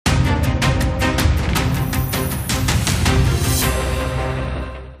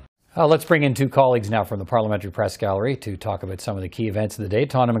Let's bring in two colleagues now from the Parliamentary Press Gallery to talk about some of the key events of the day.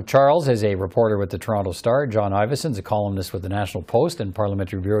 Tonda MacCharles is a reporter with the Toronto Star. John Ivison is a columnist with the National Post and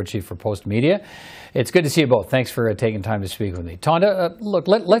Parliamentary Bureau Chief for Post Media. It's good to see you both. Thanks for taking time to speak with me. Tonda, look,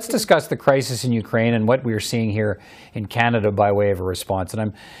 let's discuss the crisis in Ukraine and what we're seeing here in Canada by way of a response.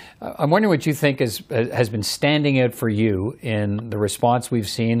 And I'm wondering what you think has been standing out for you in the response we've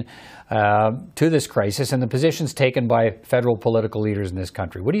seen to this crisis and the positions taken by federal political leaders in this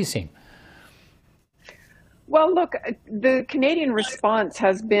country. What are you seeing? Well, look, the Canadian response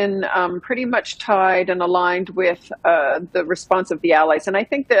has been pretty much tied and aligned with the response of the Allies. And I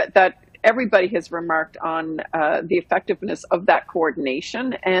think that everybody has remarked on the effectiveness of that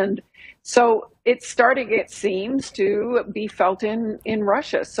coordination. And so it's starting, it seems, to be felt in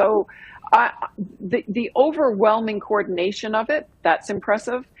Russia. So the overwhelming coordination of it, that's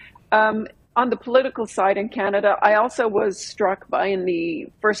impressive. On the political side in Canada, I also was struck by, in the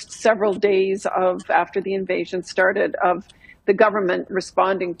first several days after the invasion started, of the government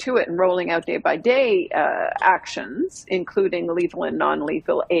responding to it and rolling out day-by-day actions, including lethal and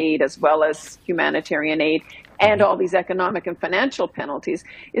non-lethal aid, as well as humanitarian aid, and all these economic and financial penalties,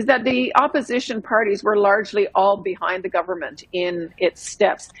 is that the opposition parties were largely all behind the government in its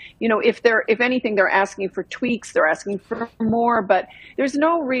steps. You know, if anything, they're asking for tweaks, they're asking for more, but there's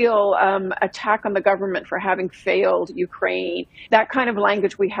no real attack on the government for having failed Ukraine. That kind of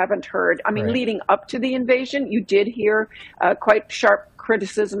language we haven't heard. I mean, right. Leading up to the invasion, you did hear quite sharp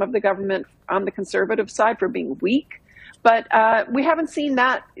criticism of the government on the Conservative side for being weak, but we haven't seen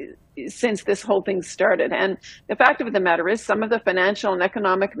that since this whole thing started. And the fact of the matter is, some of the financial and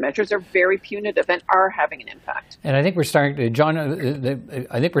economic measures are very punitive and are having an impact. And I think we're starting to, John,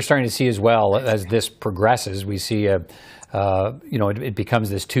 I think we're starting to see as well, as this progresses, we see it becomes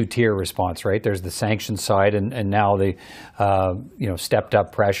this two-tier response, right? There's the sanctions side, and now the stepped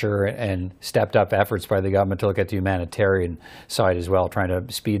up pressure and stepped up efforts by the government to look at the humanitarian side as well, trying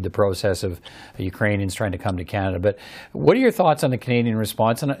to speed the process of Ukrainians trying to come to Canada. But what are your thoughts on the Canadian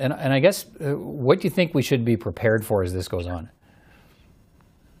response? And I guess what do you think we should be prepared for as this goes on?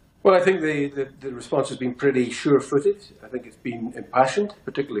 Well, I think the response has been pretty sure-footed. I think it's been impassioned,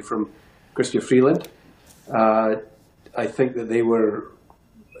 particularly from Chrystia Freeland. I think that they were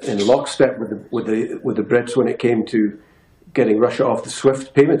in lockstep with the Brits when it came to getting Russia off the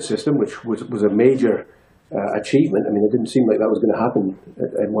SWIFT payment system, which was a major achievement. I mean, it didn't seem like that was going to happen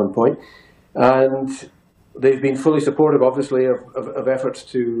at one point. And they've been fully supportive, obviously, of efforts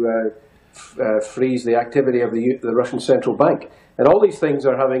to freeze the activity of the Russian central bank. And all these things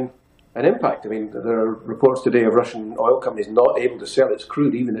are having an impact. I mean, there are reports today of Russian oil companies not able to sell its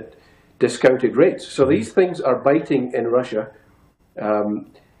crude even at discounted rates. So these things are biting in Russia.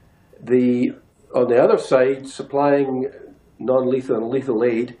 On the other side, supplying non-lethal and lethal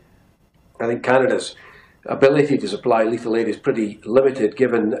aid, I think Canada's ability to supply lethal aid is pretty limited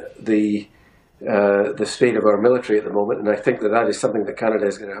given the state of our military at the moment. And I think that is something that Canada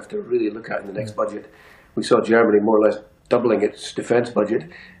is going to have to really look at in the next budget. We saw Germany more or less doubling its defence budget.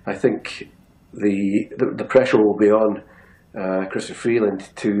 I think the pressure will be on Chrystia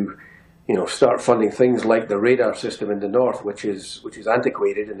Freeland to start funding things like the radar system in the north, which is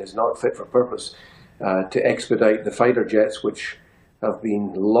antiquated and is not fit for purpose, to expedite the fighter jets, which have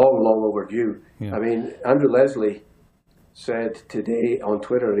been long overdue. Yeah. I mean, Andrew Leslie said today on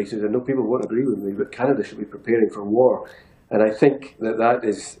Twitter, he says, I know people won't agree with me, but Canada should be preparing for war. And I think that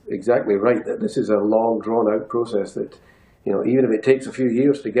is exactly right, that this is a long, drawn-out process that, even if it takes a few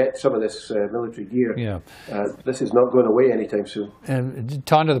years to get some of this military gear, this is not going away anytime soon. And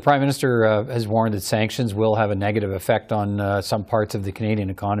Tonda, the Prime Minister has warned that sanctions will have a negative effect on some parts of the Canadian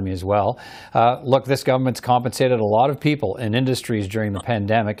economy as well. Look, this government's compensated a lot of people in industries during the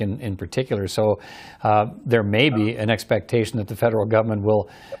pandemic in particular, so there may be an expectation that the federal government will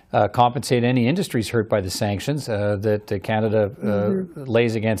compensate any industries hurt by the sanctions that Canada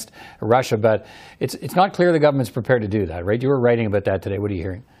lays against Russia. But it's not clear the government's prepared to do that, right? You were writing about that today. What are you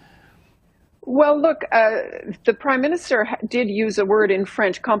hearing? Well, look, the Prime Minister did use a word in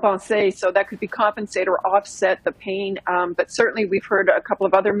French, compenser, so that could be compensate or offset the pain. But certainly we've heard a couple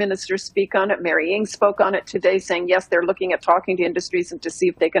of other ministers speak on it. Mary Ng spoke on it today, saying, yes, they're looking at talking to industries and to see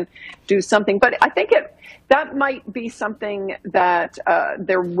if they can do something. But I think that might be something that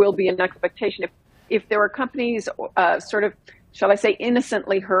there will be an expectation. If there are companies sort of shall I say,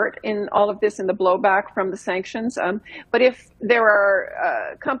 innocently hurt in all of this, in the blowback from the sanctions. But if there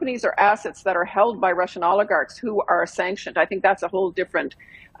are companies or assets that are held by Russian oligarchs who are sanctioned, I think that's a whole different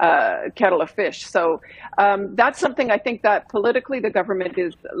kettle of fish. So that's something I think that politically the government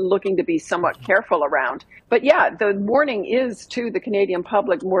is looking to be somewhat careful around. But yeah, the warning is to the Canadian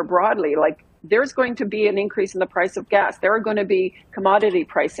public more broadly, like there's going to be an increase in the price of gas. There are going to be commodity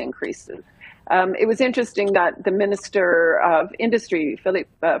price increases. It was interesting that the Minister of Industry,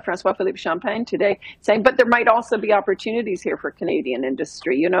 Francois-Philippe Champagne, today saying, but there might also be opportunities here for Canadian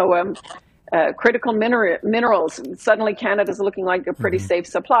industry. You know, critical minerals, suddenly Canada's looking like a pretty safe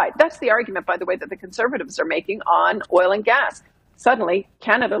supply. That's the argument, by the way, that the Conservatives are making on oil and gas. Suddenly,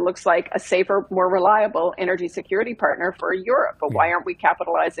 Canada looks like a safer, more reliable energy security partner for Europe. But why aren't we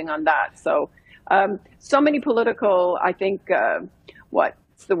capitalizing on that? So, so many political, I think,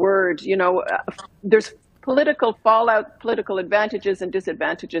 what's the word? You know, there's political fallout, political advantages and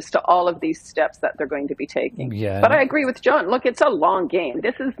disadvantages to all of these steps that they're going to be taking. Yeah. But I agree with John. Look, it's a long game.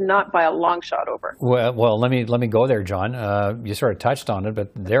 This is not by a long shot over. Well, let me go there, John. You sort of touched on it,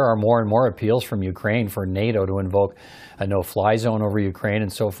 but there are more and more appeals from Ukraine for NATO to invoke a no-fly zone over Ukraine,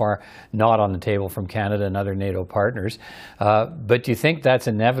 and so far not on the table from Canada and other NATO partners. But do you think that's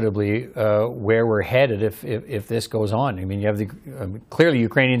inevitably where we're headed if this goes on? I mean, you have clearly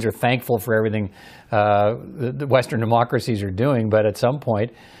Ukrainians are thankful for everything the Western democracies are doing, but at some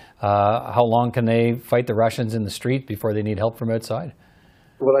point, how long can they fight the Russians in the street before they need help from outside?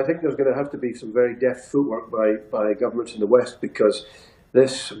 Well, I think there's going to have to be some very deft footwork by governments in the West, because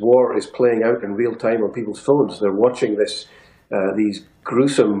this war is playing out in real time on people's phones. They're watching these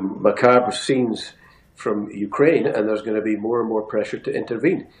gruesome, macabre scenes from Ukraine, and there's going to be more and more pressure to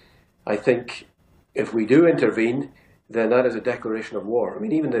intervene. I think if we do intervene, then that is a declaration of war. I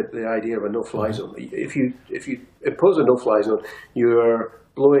mean, even the idea of a no-fly zone. If you impose a no-fly zone, you're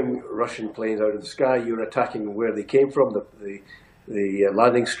blowing Russian planes out of the sky. You're attacking where they came from, the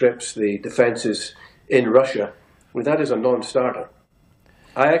landing strips, the defenses in Russia. I mean, that is a non-starter.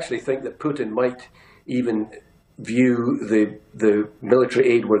 I actually think that Putin might even view the military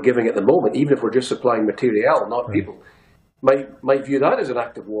aid we're giving at the moment, even if we're just supplying material, not people, might view that as an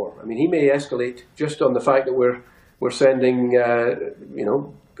act of war. I mean, he may escalate just on the fact that we're sending,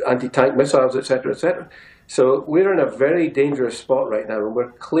 anti-tank missiles, etc., etc. So we're in a very dangerous spot right now, and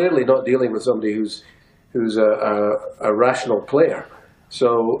we're clearly not dealing with somebody who's a rational player.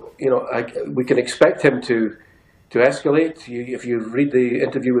 So, we can expect him to escalate. If you read the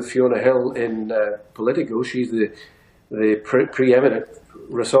interview with Fiona Hill in Politico, she's the preeminent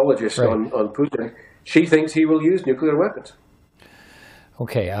Russologist on Putin. She thinks he will use nuclear weapons.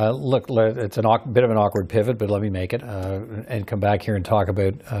 Okay, look, it's a bit of an awkward pivot, but let me make it and come back here and talk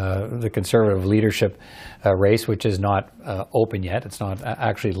about the Conservative leadership race, which is not open yet. It's not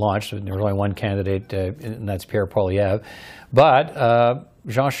actually launched. There's only one candidate, and that's Pierre Poilievre. But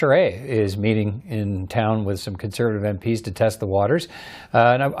Jean Charest is meeting in town with some Conservative MPs to test the waters.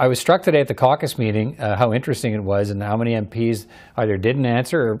 And I was struck today at the caucus meeting how interesting it was and how many MPs either didn't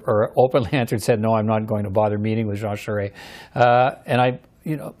answer or openly answered, said, no, I'm not going to bother meeting with Jean Charest.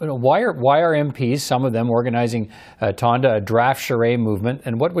 Why are MPs, some of them, organizing Tonda, a draft Charest movement,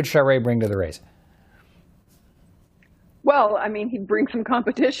 and what would Charest bring to the race? Well, I mean, he'd bring some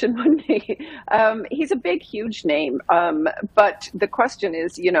competition, wouldn't he? He's a big, huge name. But the question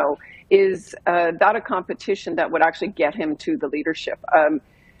is, is that a competition that would actually get him to the leadership?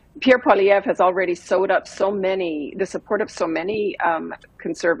 Pierre Poilievre has already sewed up the support of so many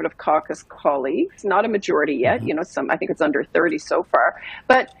Conservative caucus colleagues, not a majority yet, I think it's under 30 so far.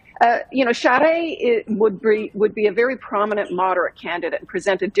 But Charest would be a very prominent moderate candidate and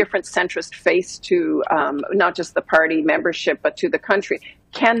present a different centrist face to not just the party membership, but to the country.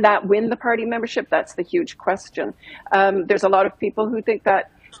 Can that win the party membership? That's the huge question. There's a lot of people who think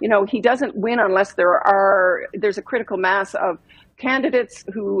that, he doesn't win unless there's a critical mass of candidates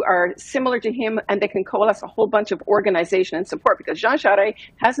who are similar to him, and they can coalesce a whole bunch of organization and support, because Jean Charest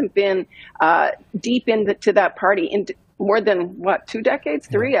hasn't been deep into that party in more than, 2 decades,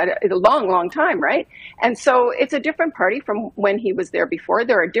 3, a long, long time, right? And so it's a different party from when he was there before.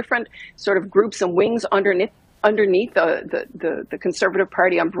 There are different sort of groups and wings underneath the Conservative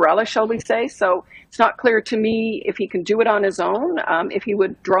Party umbrella, shall we say. So it's not clear to me if he can do it on his own, if he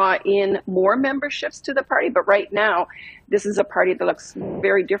would draw in more memberships to the party. But right now, this is a party that looks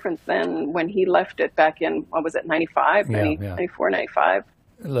very different than when he left it back in, 95, 94, 95.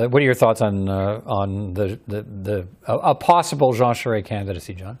 What are your thoughts on a possible Jean Charest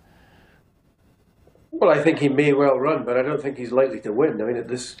candidacy, John? Well, I think he may well run, but I don't think he's likely to win. I mean, at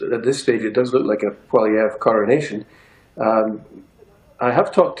this stage, it does look like a Poilievre coronation. I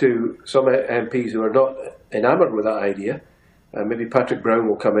have talked to some MPs who are not enamoured with that idea. Maybe Patrick Brown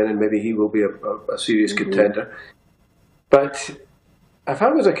will come in and maybe he will be a serious contender. But if I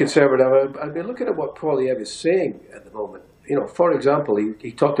was a Conservative, I'd be looking at what Poilievre is saying at the moment. You know, for example,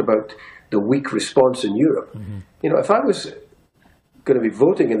 he talked about the weak response in Europe. You know, if I was going to be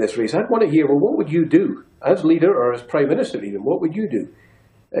voting in this race, I'd want to hear, well, what would you do as leader or as Prime Minister even? What would you do?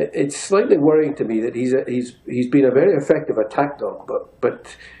 It's slightly worrying to me that he's been a very effective attack dog,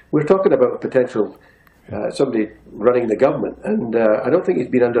 but we're talking about a potential somebody running the government, and I don't think he's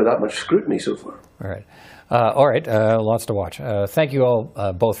been under that much scrutiny so far. All right, lots to watch. Thank you all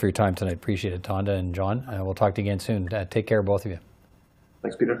both for your time tonight. Appreciate it, Tonda and John. We'll talk to you again soon. Take care, both of you.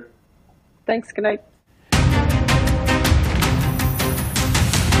 Thanks, Peter. Thanks. Good night.